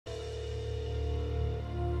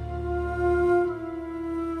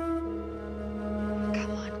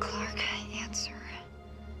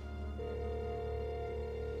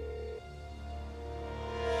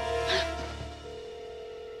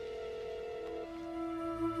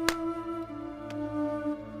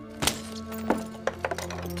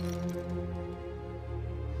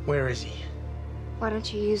Where is he? Why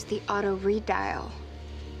don't you use the auto redial?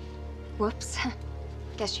 Whoops.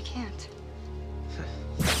 Guess you can't.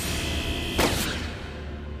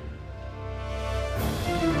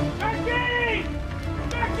 Becky!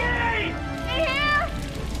 Becky! In here!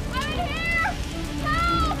 I'm in here!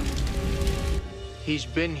 Help! He's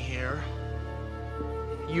been here.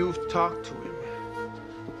 You've talked to him.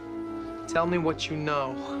 Tell me what you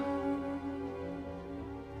know.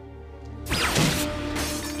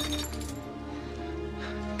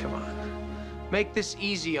 Come on. Make this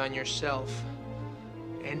easy on yourself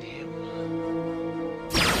and him.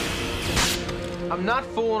 I'm not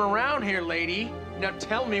fooling around here, lady. Now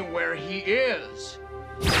tell me where he is.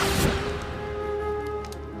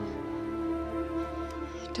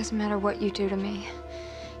 It doesn't matter what you do to me.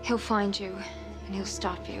 He'll find you, and he'll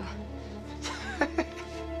stop you.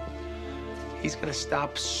 He's gonna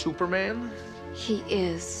stop Superman? He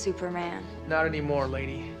is Superman. Not anymore,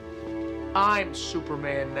 lady. I'm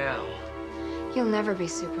Superman now. You'll never be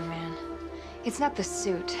Superman. It's not the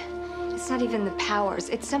suit. It's not even the powers.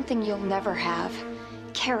 It's something you'll never have.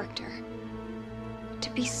 Character. To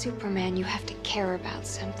be Superman, you have to care about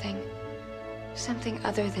something. Something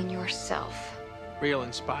other than yourself. Real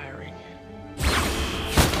inspiring.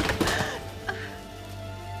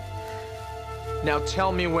 Now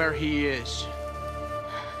tell me where he is.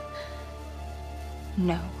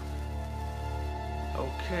 No.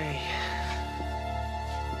 Okay.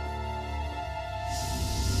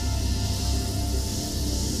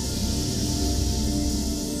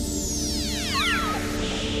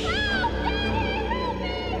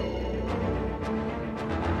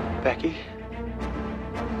 Becky?